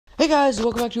Hey guys,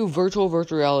 welcome back to Virtual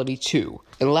Reality 2.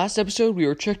 In the last episode, we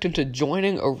were tricked into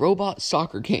joining a robot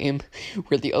soccer game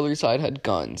where the other side had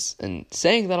guns. And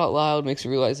saying that out loud makes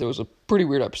me realize it was a pretty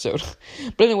weird episode.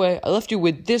 But anyway, I left you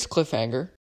with this cliffhanger.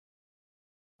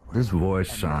 This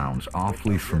voice sounds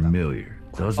awfully familiar,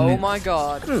 doesn't it? Oh my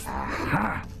god.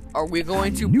 Are we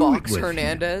going to box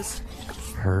Hernandez?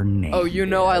 Hernandez. Oh, you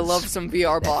know I love some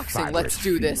VR boxing. Let's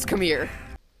do this. Come here.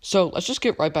 So, let's just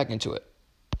get right back into it.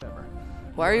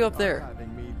 Why are you up there?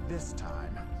 Me this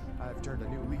time. I've turned a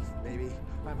new leaf, baby.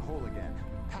 I'm whole again.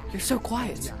 You're so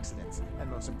quiet. Accidents. And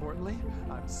most importantly,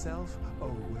 I'm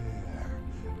self-aware.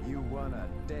 You wanna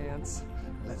dance?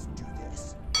 Let's do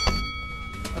this.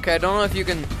 Okay, I don't know if you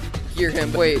can hear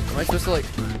him. Wait, am I supposed to like...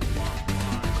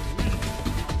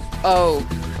 Oh,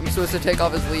 I'm supposed to take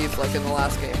off his leaf like in the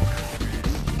last game.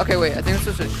 Okay, wait, I think I'm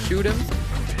supposed to shoot him.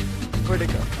 Where'd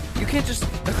it go? You can't just...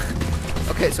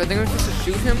 Okay, so I think I'm supposed to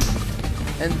shoot him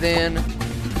and then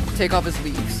take off his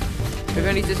leaves. Maybe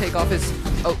I need to take off his...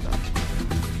 Oh.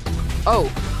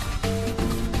 Oh.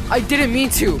 I didn't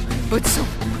mean to, but so...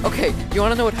 Okay, you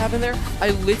wanna know what happened there? I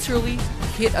literally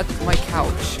hit my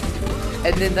couch.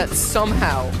 And then that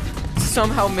somehow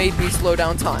made me slow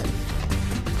down time.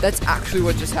 That's actually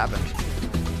what just happened.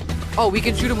 Oh, we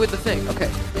can shoot him with the thing.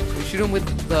 Okay. We shoot him with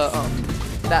the,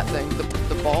 that thing.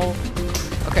 The ball.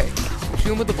 Okay. We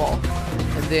shoot him with the ball.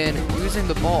 And then using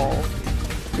the ball...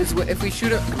 Because if we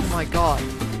shoot him... Oh my god.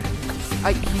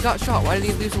 He got shot. Why did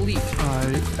he lose a leaf? I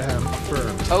am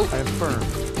firm. Oh. I am firm.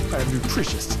 I am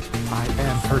nutritious. I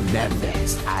am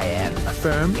Hernandez. I am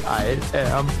firm. I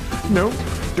am... No,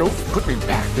 don't put me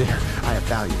back there. I am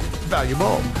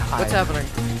valuable. What's happening?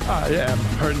 I am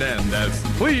Hernandez.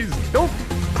 Please, don't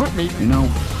put me... You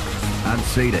know, I'd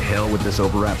say to hell with this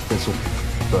overwrapped thistle,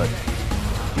 but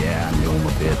yeah, I know him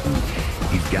a bit, and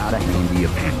he's got a handy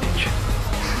appendage.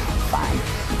 Fine.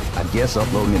 I guess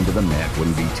uploading him to the mech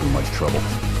wouldn't be too much trouble.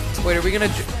 Wait, are we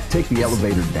gonna... Take the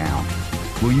elevator down.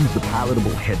 We'll use the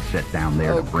pilotable headset down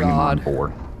there to bring him on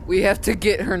board. We have to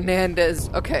get Hernandez.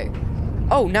 Okay.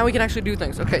 Oh, now we can actually do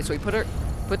things. Okay, so we put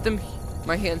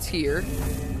my hands here.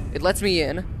 It lets me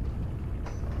in.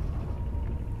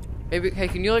 Maybe, hey,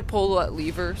 can you like pull that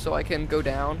lever so I can go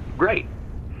down? Great.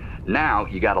 Now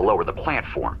you gotta lower the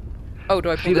platform. Oh, do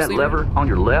I pull See this that lever? lever on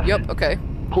your left? Yep, okay.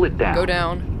 Pull it down. Go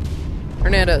down.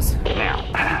 Hernandez.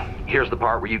 Now, here's the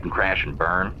part where you can crash and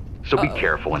burn, so be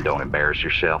careful and don't embarrass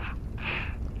yourself.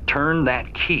 Turn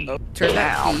that key. Oh, turn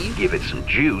that now, key? give it some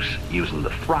juice using the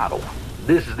throttle.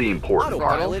 This is the important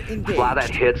part. Fly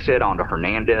that headset onto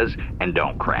Hernandez and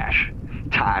don't crash.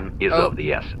 Time is of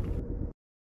the essence.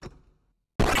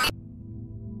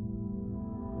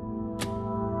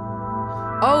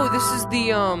 Oh,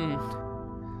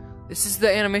 this is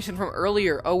the animation from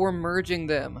earlier. Oh, we're merging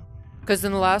them. Because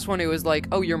in the last one, it was like,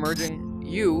 oh, you're merging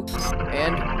you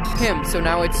and him. So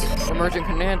now we're merging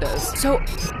Hernandez. So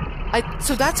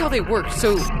that's how they work.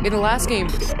 So in the last game,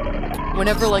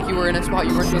 whenever like you were in a spot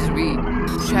you weren't supposed to be,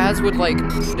 Chaz would like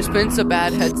dispense a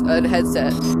bad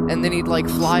headset, and then he'd like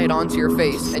fly it onto your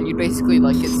face, and you'd basically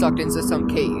like get sucked into some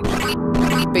cage.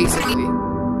 Basically.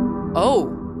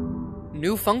 Oh.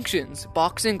 New functions,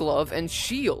 boxing glove and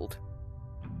shield.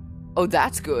 Oh,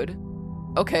 that's good.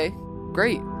 Okay,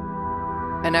 great.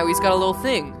 And now he's got a little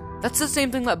thing. That's the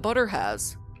same thing that Butter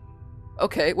has.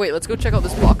 Okay, wait, let's go check out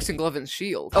this boxing glove and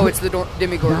shield. Oh, it's the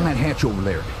Demigorgon. Down that hatch over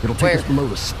there. It'll take us below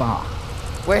the spa.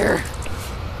 Where?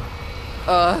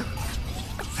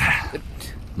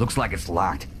 Looks like it's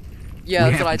locked. Yeah,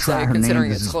 that's what I'd say,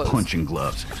 considering it's closed. Punching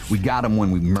gloves. We got them when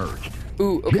we merged.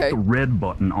 Ooh, okay. Hit the red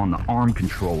button on the arm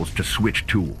controls to switch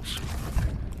tools.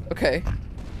 Okay.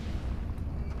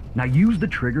 Now use the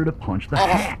trigger to punch the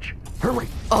hatch. Hurry.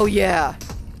 Oh, yeah.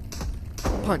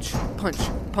 Punch, punch,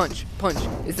 punch, punch.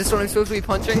 Is this what I'm supposed to be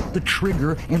punching? Hit the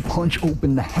trigger and punch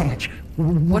open the hatch.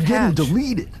 What hatch?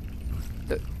 Deleted.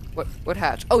 What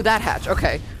hatch? Oh, that hatch.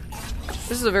 Okay.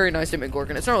 This is a very nice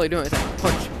Demigorgon. It's not really doing anything.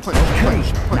 Punch, punch,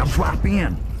 punch, punch. Now drop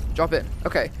in. Drop in.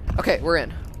 Okay. Okay, we're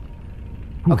in.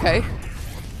 Okay.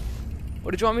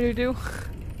 What did you want me to do?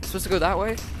 Supposed to go that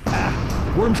way?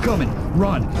 Worm's coming.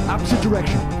 Run. Opposite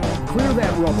direction. Clear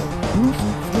that rubble. Boost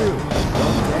through.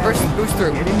 First, boost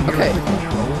through. Okay.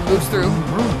 Boost through.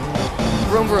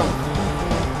 Vroom, vroom.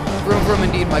 Vroom, vroom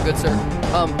indeed, my good sir.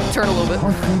 Turn a little bit.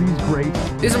 Great.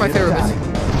 These are my favorite bits.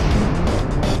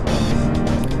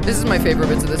 This is my favorite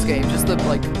bits of this game. Just the,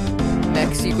 like,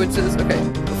 mech sequences. Okay.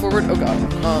 Go forward. Oh, God.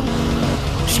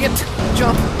 Shit.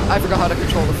 Jump. I forgot how to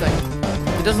control the thing.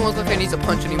 It doesn't look like I need to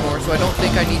punch anymore, so I don't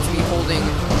think I need to be holding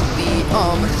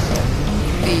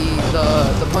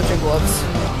the punching gloves.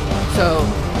 So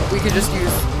we could just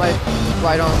use my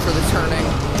right arm for the turning.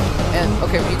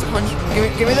 Okay, we need to punch.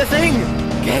 Give me the thing!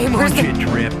 Game, where's Punch the... it,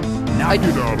 Drip. Now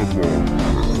get out of here.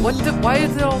 What the... Why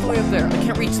is it all the way up there? I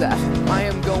can't reach that. I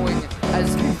am going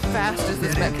as fast as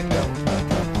this mech can go.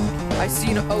 I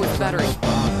see no... Oh, it's battery.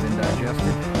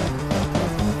 Indigested.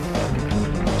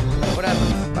 What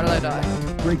happened? Why did I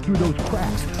die? Break through those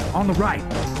cracks. On the right.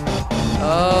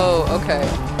 Oh, okay.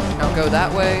 Now go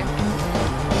that way.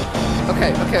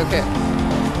 Okay.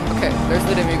 Okay, there's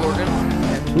the Demigorgon.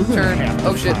 And turn.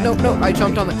 Oh shit, no, I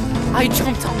jumped on the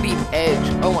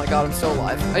edge. Oh my god, I'm still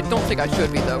alive. I don't think I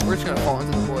should be though. We're just gonna fall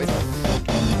into the void.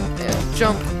 And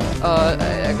jump.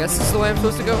 I guess this is the way I'm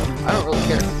supposed to go. I don't really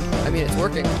care. I mean, it's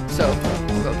working. So,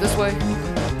 we'll go this way.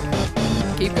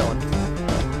 Keep going.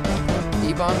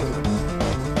 Keep on moving.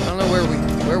 I don't know where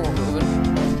we're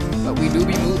moving, but we do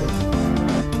be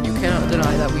moving. You cannot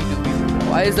deny that we do be moving.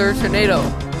 Why is there a tornado?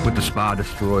 With the spa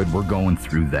destroyed, we're going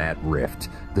through that rift,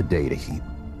 the data heap.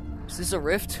 Is this a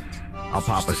rift? I'll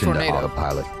pop us a into tornado.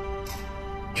 autopilot.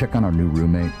 Check on our new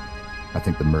roommate. I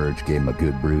think the merge gave him a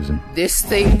good bruising. This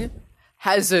thing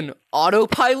has an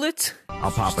autopilot?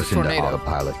 I'll pop us into tornado.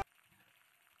 autopilot.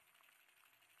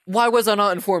 Why was I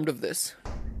not informed of this?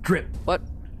 Drip. What?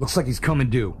 Looks like he's coming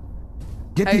due.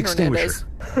 Get Hey, the extinguisher.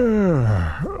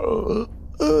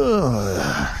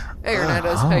 Hey,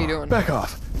 Hernandez, how you doing? Back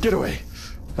off. Get away.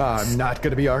 I'm not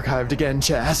gonna be archived again,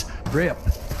 Chaz. Drip.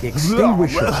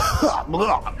 Extinguisher.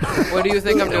 What do you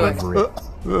think I'm doing?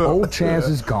 Old Chaz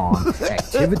is gone.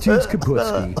 Activitudes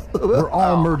Kaputski. We're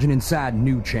all merging inside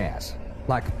new Chaz.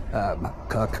 Like,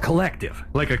 collective.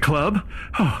 Like a club?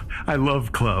 Oh, I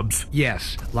love clubs.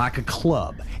 Yes, like a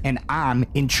club. And I'm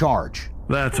in charge.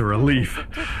 That's a relief.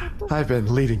 I've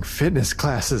been leading fitness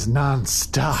classes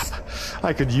non-stop.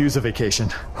 I could use a vacation.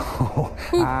 Oh,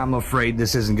 I'm afraid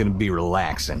this isn't going to be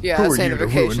relaxing. Yeah, Who that's are a you to ruin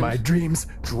vacation. my dreams?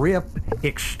 Drip.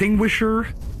 Extinguisher.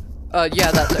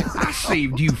 Yeah, that thing. I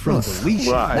saved you from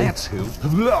deletion. Why? That's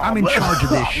who. I'm in charge of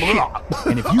this shit.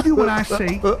 And if you do what I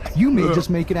say, you may just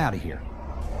make it out of here.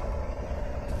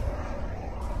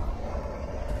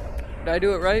 Did I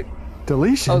do it right?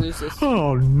 Deletion? Oh, there's this.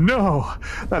 Oh no,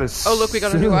 that is Oh, look, we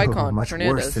got a new icon, much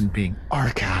Hernandez. worse than being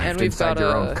archived And we've inside got your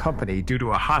a- own company due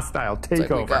to a hostile like we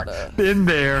takeover. got a- Been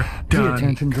there, Pay done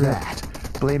attention, Drip. that.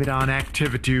 Blame it on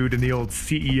Activitude and the old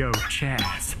CEO,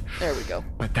 Chaz. There we go.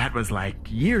 But that was like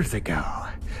years ago.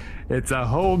 It's a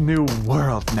whole new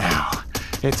world now.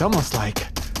 It's almost like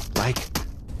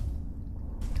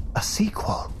a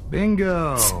sequel.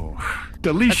 Bingo.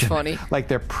 Deletion. That's funny. Like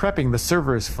they're prepping the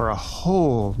servers for a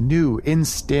whole new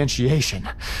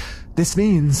instantiation. This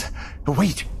means...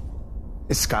 Wait!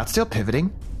 Is Scott still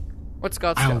pivoting? What's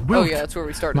Scott's I job? will. Oh, yeah, that's where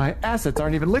we started. My assets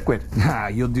aren't even liquid.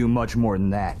 You'll do much more than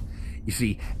that. You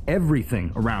see,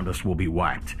 everything around us will be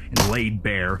wiped and laid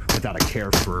bare without a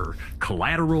care for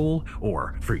collateral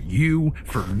or for you,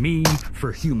 for me,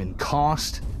 for human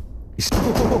cost. You see,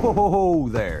 oh,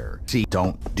 there. See,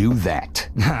 don't do that.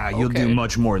 You'll Okay. do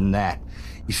much more than that.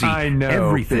 You see, I know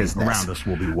everything business. around us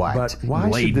will be wiped But why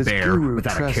and should laid this bare guru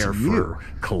without a trust care you? for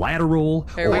collateral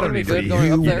Hey, are we or gonna be for good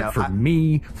going up you, there? for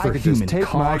me, I for could human just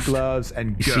take my cost. gloves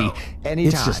and You go. see,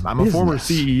 Anytime. it's just I'm a former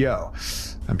business.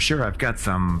 CEO. I'm sure I've got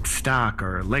some stock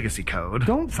or legacy code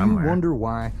Don't somewhere. you wonder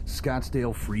why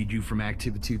Scottsdale freed you from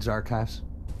Activitude's archives?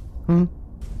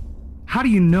 How do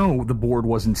you know the board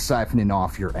wasn't siphoning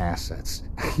off your assets?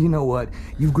 You know what?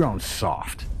 You've grown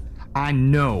soft. I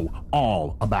know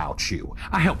all about you.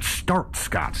 I helped start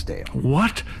Scottsdale.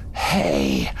 What?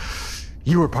 Hey,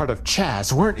 you were part of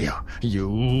Chaz, weren't you? You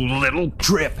little...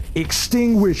 Drip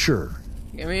extinguisher.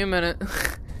 Give me a minute.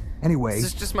 Anyway, This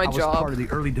is just my I was job. part of the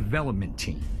early development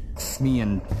team. Me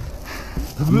and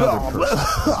another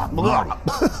person, Marty.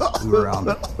 We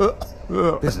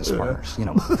were business partners, you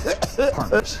know,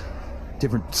 partners.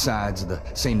 Different sides of the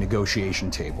same negotiation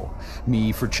table.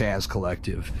 Me for Chaz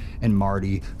Collective, and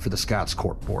Marty for the Scots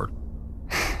Corp board.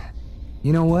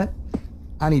 You know what?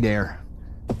 I need air.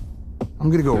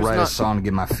 I'm gonna go write a song to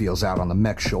get my feels out on the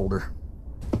mech shoulder.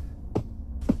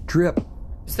 Drip.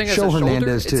 This thing has Show a shoulder?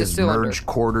 Hernandez It's to a his cylinder. merge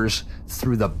quarters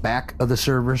through the back of the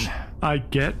servers. I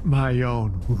get my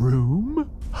own room?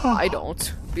 I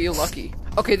don't. Be lucky.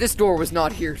 Okay, this door was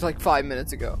not here like 5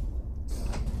 minutes ago.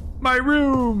 My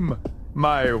room!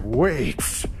 My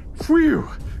weights! Phew!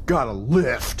 Got a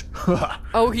lift!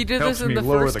 Oh, he did Helps this in me the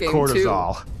lower first the game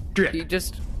cortisol. too. Drip. He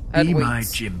just had Be my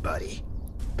weights. gym buddy.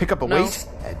 Pick up a No. weight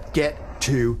and get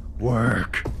to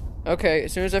work. Okay,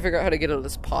 as soon as I figure out how to get out of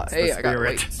this pot. Hey, I got spirit.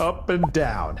 weights. Up and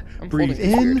down. I'm Breathe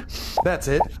holding this in. That's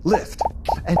it. Lift.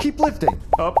 And keep lifting.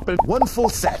 Up and one full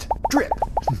set. Drip.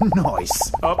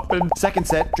 Nice. Up and second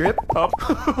set, drip, up.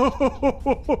 I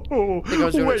think I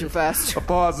was doing it too fast.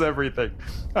 Pause everything.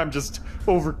 I'm just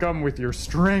overcome with your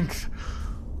strength.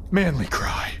 Manly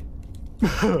cry.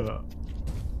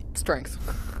 Strength.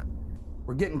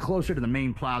 We're getting closer to the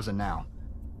main plaza now.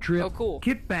 Trip, Oh, cool.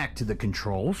 get back to the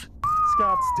controls.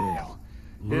 Scottsdale.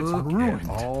 It's Look at ruined.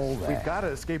 all that. We've got to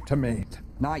escape to Maine.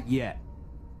 Not yet.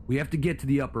 We have to get to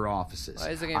the upper offices. Why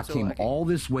is the game I so came laggy? all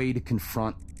this way to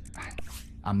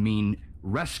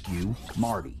rescue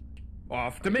Marty.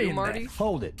 Off to You, me, Marty?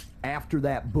 Hold it. After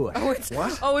that bush. Oh, it's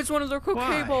it's one of their croquet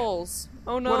Why? balls.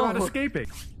 Oh no. What about escaping?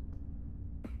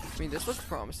 I mean, this looks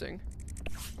promising.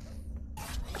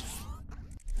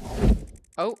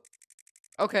 Oh.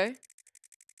 Okay.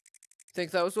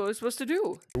 Think that was what I was supposed to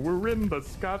do. We're in the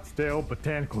Scottsdale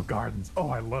Botanical Gardens. Oh,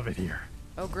 I love it here.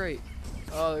 Oh, great.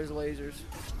 Oh, there's lasers.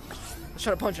 Let's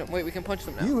try to punch them. Wait, we can punch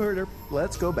them now. You heard her.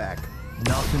 Let's go back.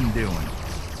 Nothing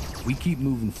doing. We keep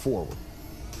moving forward.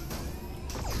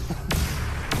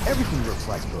 Everything looks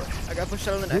like Bush. I got pushed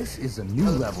out of the neck. This is a new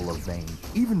level of vein,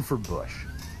 even for Bush.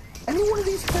 Any one of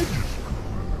these figures.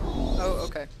 Oh,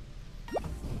 okay.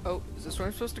 Oh, is this where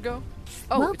I'm supposed to go?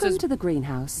 Oh, it Welcome says to the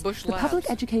greenhouse, Bush the public Labs.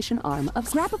 education arm of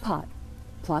Grab a Pot.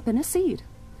 Plop in a seed.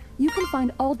 You can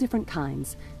find all different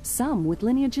kinds, some with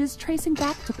lineages tracing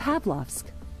back to Pavlovsk.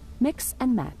 Mix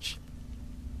and match.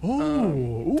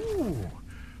 Ooh.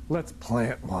 Let's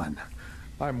plant one.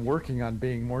 I'm working on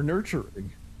being more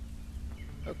nurturing.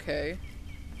 Okay.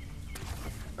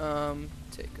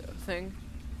 Take a thing.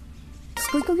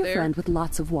 Sprinkle your There. friend with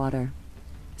lots of water.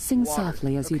 Sing Water,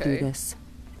 softly as you do okay. this.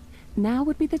 Now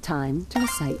would be the time to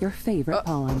recite your favorite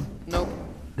poem. Nope.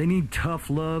 They need tough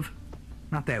love,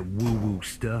 not that woo-woo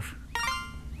stuff.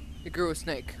 It grew a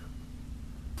snake.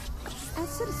 As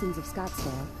citizens of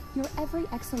Scottsdale, your every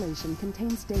exhalation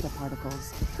contains data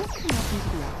particles drifting up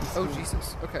into the atmosphere. Oh,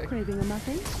 Jesus. Okay. Craving a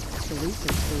muffin? The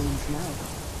research balloons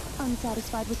know.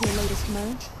 Unsatisfied with your latest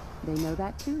merge? They know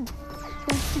that too.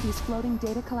 Thanks to these floating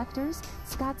data collectors,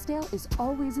 Scottsdale is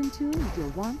always in tune with your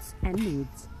wants and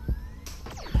needs.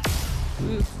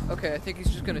 Okay, I think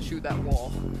he's just gonna shoot that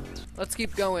wall. Let's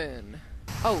keep going.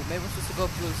 Oh, maybe we're supposed to go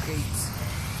up to those gates.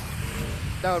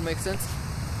 That would make sense.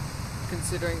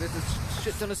 Considering there's a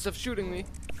shit ton of stuff shooting me.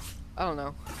 I don't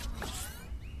know.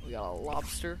 We got a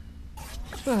lobster.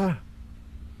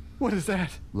 What is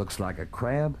that? Looks like a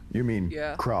crab. You mean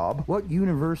Yeah. Krob? What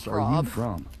universe are you Crab.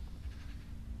 from?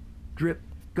 Drip,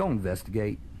 go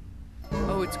investigate.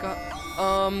 Oh, it's got,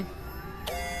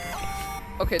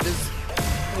 okay, this,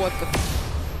 what the,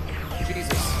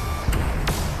 Jesus.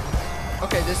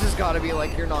 Okay, this has gotta be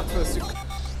like, you're not supposed to,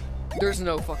 there's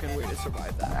no fucking way to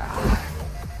survive that.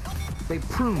 They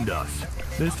pruned us.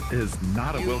 This is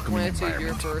not a You welcoming planted your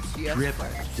environment. first yes Drip,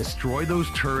 friend. destroy those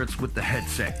turrets with the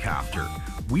headset copter.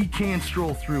 We can't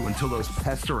stroll through until those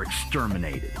pests are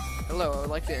exterminated. Hello, I would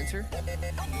like to enter.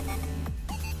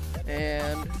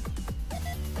 And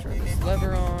turn this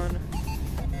lever on.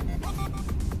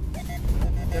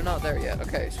 They're not there yet.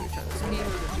 Okay, so we turn this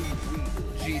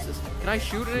key. Jesus. Can I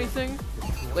shoot at anything?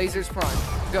 Lasers prime.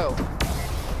 Go.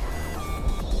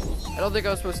 I don't think I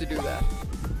was supposed to do that.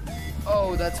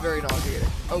 Oh, that's very nauseating.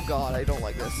 Oh god, I don't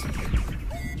like this.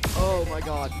 Oh my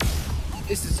god.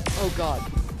 This is, oh god.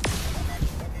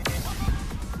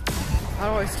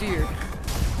 How do I steer?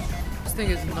 This thing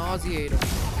is nauseating.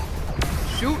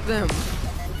 Shoot them!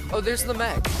 Oh, there's the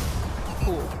mech.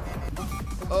 Cool.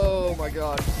 Oh my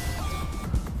god.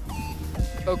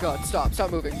 Oh god, stop.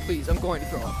 Stop moving, please. I'm going to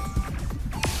throw up.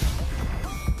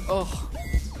 Oh.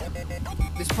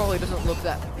 This probably doesn't look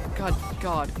that...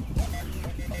 God.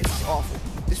 This is awful.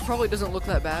 This probably doesn't look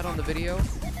that bad on the video,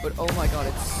 but oh my god,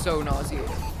 it's so nauseating.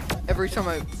 Every time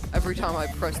I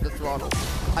press the throttle,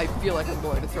 I feel like I'm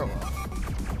going to throw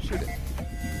up. Shoot it.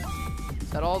 Is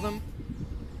that all of them?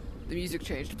 The music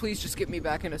changed. Please just get me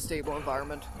back in a stable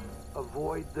environment.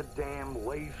 Avoid the damn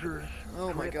lasers.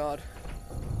 Oh my god.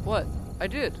 What? I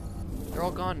did. They're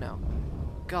all gone now.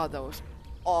 God, that was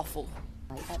awful.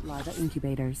 At larva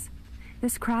incubators.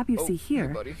 This crab you Oh, see hey, here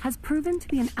buddy. has proven to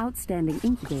be an outstanding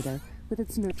incubator with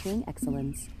its nurturing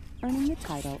excellence, earning the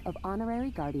title of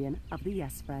Honorary Guardian of the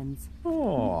Yes Friends.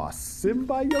 Oh,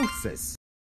 symbiosis.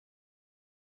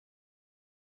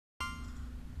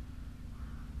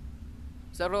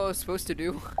 Is that what I was supposed to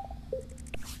do?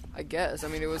 I guess. I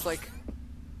mean, it was like...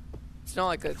 It's not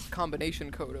like a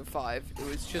combination code of 5. It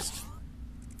was just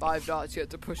 5 dots you had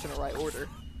to push in the right order.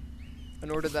 An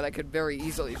order that I could very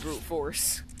easily brute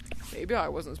force. Maybe I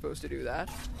wasn't supposed to do that.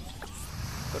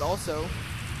 But also,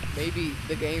 maybe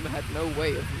the game had no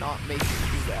way of not making me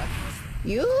do that.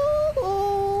 You.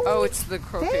 Oh, it's the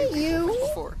croquet Hey, people you. from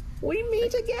before. We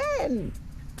meet again!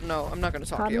 No, I'm not gonna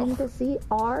talk to Coming you. to see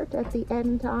art at the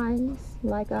end times,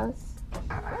 like us?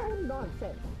 Oh,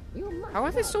 nonsense. You must How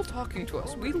are they still talking to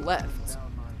us? We left.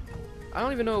 I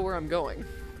don't even know where I'm going.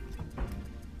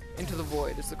 Into the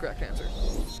void is the correct answer.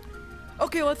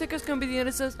 Okay, well I think that's gonna be the end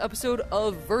of this episode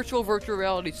of Virtual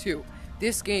Reality 2.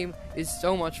 This game is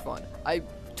so much fun. I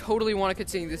totally want to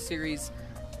continue this series.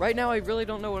 Right now I really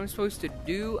don't know what I'm supposed to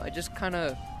do. I just kind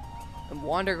of am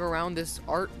wandering around this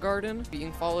art garden,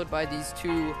 being followed by these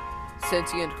two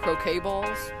sentient croquet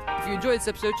balls. If you enjoyed this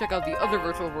episode, check out the other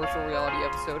Virtual Reality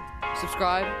episode.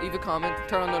 Subscribe, leave a comment,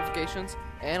 turn on notifications,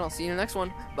 and I'll see you in the next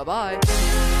one.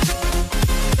 Bye-bye!